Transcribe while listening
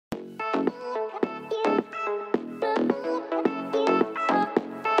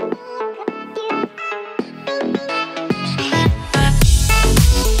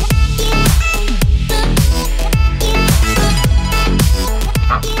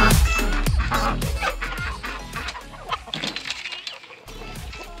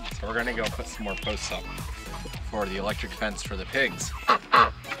So we're gonna go put some more posts up for the electric fence for the pigs.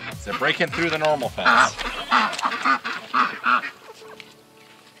 So breaking through the normal fence.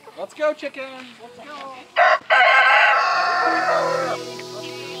 Let's go, chickens! Let's go!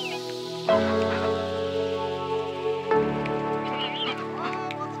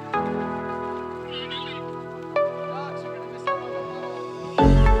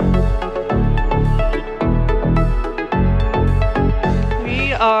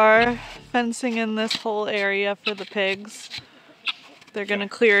 We are fencing in this whole area for the pigs. They're gonna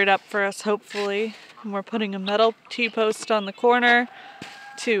clear it up for us, hopefully. And we're putting a metal T-post on the corner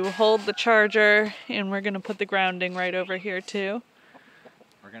to hold the charger, and we're gonna put the grounding right over here too.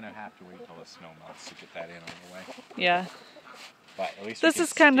 We're gonna have to wait till the snow melts to get that in on the way. Yeah. But at least This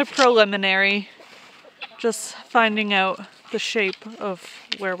is kind of preliminary. Just finding out the shape of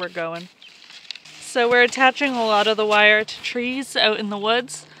where we're going. So we're attaching a lot of the wire to trees out in the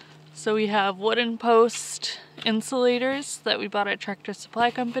woods. So we have wooden post insulators that we bought at Tractor Supply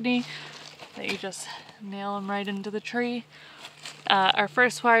Company that you just nail them right into the tree. Our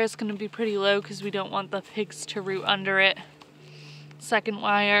first wire is going to be pretty low because we don't want the pigs to root under it. Second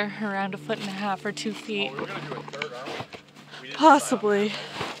wire around 1.5 feet or 2 feet. Oh, we're gonna do a third, aren't we?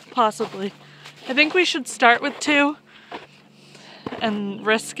 Possibly. I think we should start with 2 and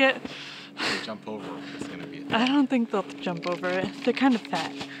risk it. If they jump over, it's gonna be I don't think they'll jump over it. They're kind of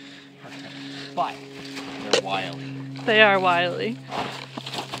fat. But they're wily. They are wily.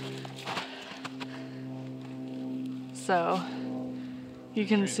 So you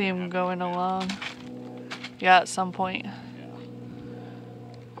can see them going along. Yeah, at some point.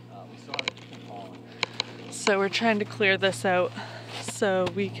 So we're trying to clear this out so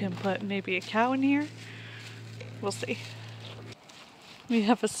we can put maybe a cow in here. We'll see. We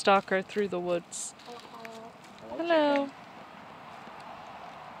have a stalker through the woods. Hello.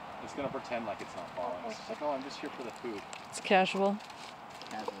 It's gonna pretend like it's not following us. It's like, oh, I'm just here for the food. It's casual.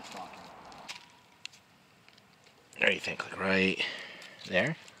 Casual stalking. What do you think? Like right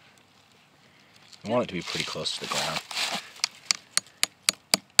there? I want it to be pretty close to the ground.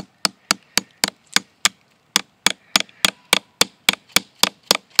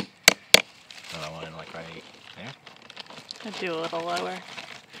 I want it like right there. I'd do a little lower.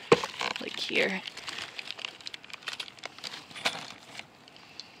 Like here.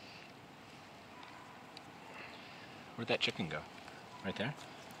 Where'd that chicken go? Right there?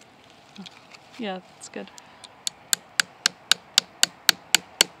 Yeah, that's good.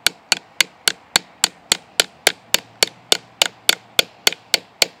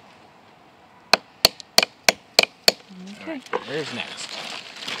 Okay. Where's next?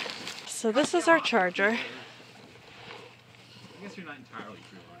 So this is our charger. I guess you're not entirely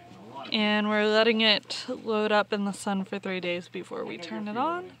freeloading. And we're letting it load up in the sun for 3 days before we turn it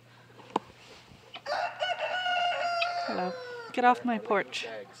on. Hello. Get off my porch.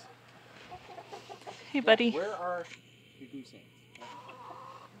 Hey, buddy. Where are the goose eggs?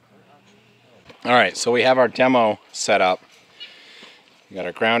 All right, so we have our demo set up. We got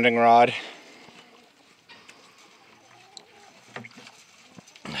our grounding rod.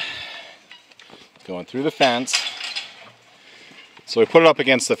 Going through the fence. So we put it up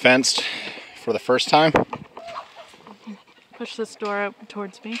against the fence for the first time. Push this door up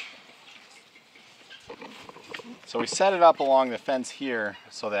towards me. So we set it up along the fence here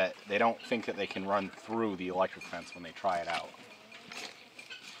so that they don't think that they can run through the electric fence when they try it out.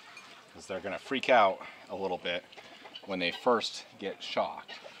 Because they're going to freak out a little bit when they first get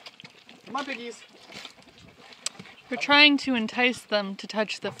shocked. Come on, piggies. We're trying to entice them to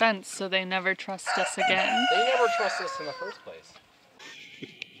touch the fence so they never trust us again. They never trust us in the first place.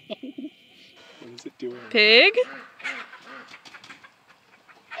 What is it doing? Pig?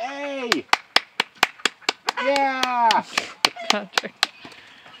 Hey! Yeah! Patrick.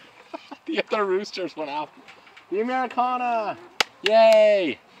 The other roosters went out. The Americana!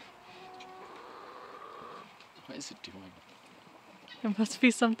 Yay! What is it doing? There must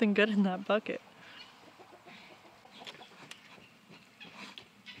be something good in that bucket.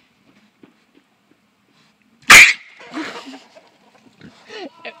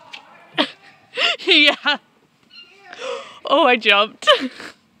 Yeah. Oh, I jumped.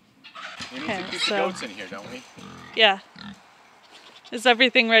 We need to keep the goats in here, don't we? Yeah. Is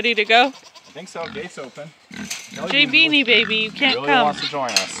everything ready to go? I think so. Gate's open. Jay Beanie baby, you can't really come. wants to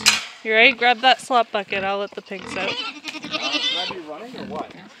join us. You right? Grab that slop bucket. I'll let the pigs out. Should I be running or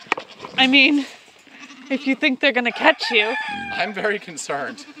what? I mean, if you think they're gonna catch you. I'm very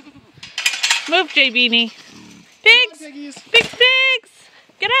concerned. Move, Jay Beanie. Pigs! Piggies. Pigs! Pigs!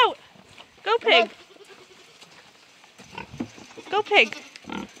 Get out. Go, pig. Go, pig.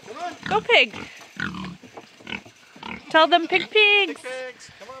 Go, pig. Tell them pig pigs.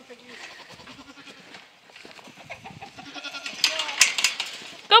 Pigs. Come on, piggies.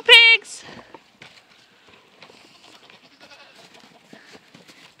 Go, pigs.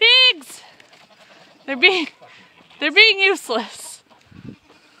 Pigs. They're being useless.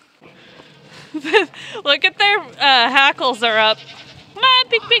 Look at their hackles are up. Come on,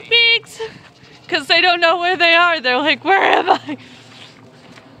 pigs. Because they don't know where they are. They're like, where am I?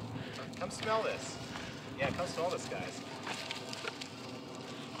 Come smell this. Yeah, come smell this, guys.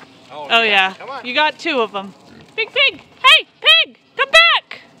 Oh yeah, Come on. you got 2 of them. Pig. Hey, pig, come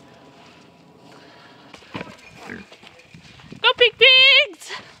back. Go,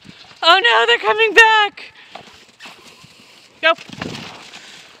 pigs. Oh no, they're coming back. Go.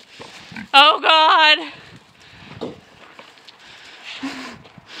 Oh God.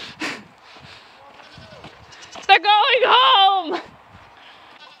 They're going home.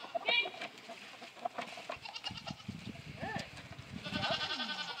 Pig.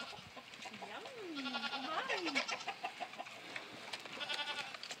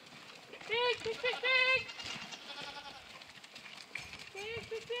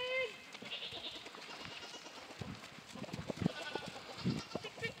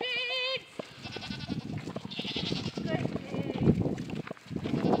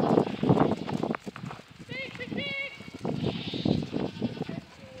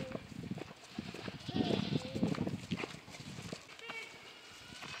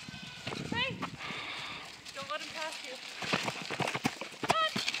 Don't let him pass you.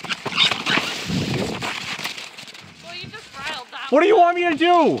 Well, you just riled that What do you want me to do?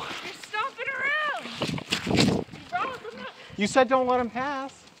 You're stomping around. You riled them up. You said don't let him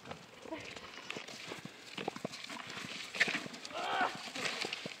pass.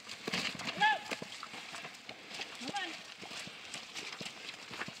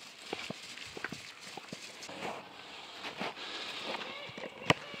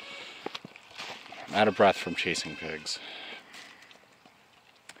 I'm out of breath from chasing pigs.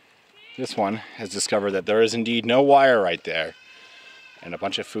 This one has discovered that there is indeed no wire right there and a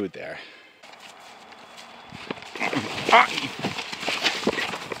bunch of food there.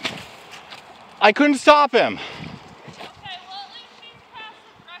 I couldn't stop him. Okay, well at least he's past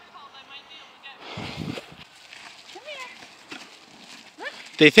the threshold. I might be able to get. Come here. Look.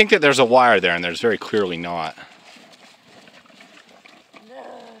 They think that there's a wire there and there's very clearly not.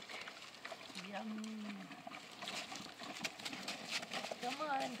 Look. Yum. Come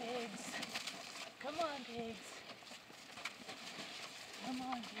on, pigs. Come on, pigs. Come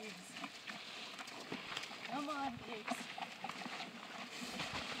on, pigs. Come on, pigs.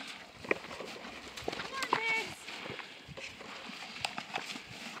 Come on, pigs.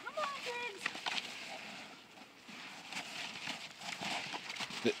 Come on,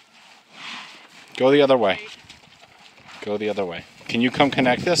 pigs. Go the other way. Go the other way. Can you come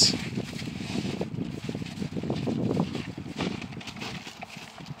connect this?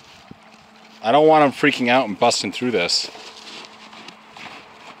 I don't want them freaking out and busting through this.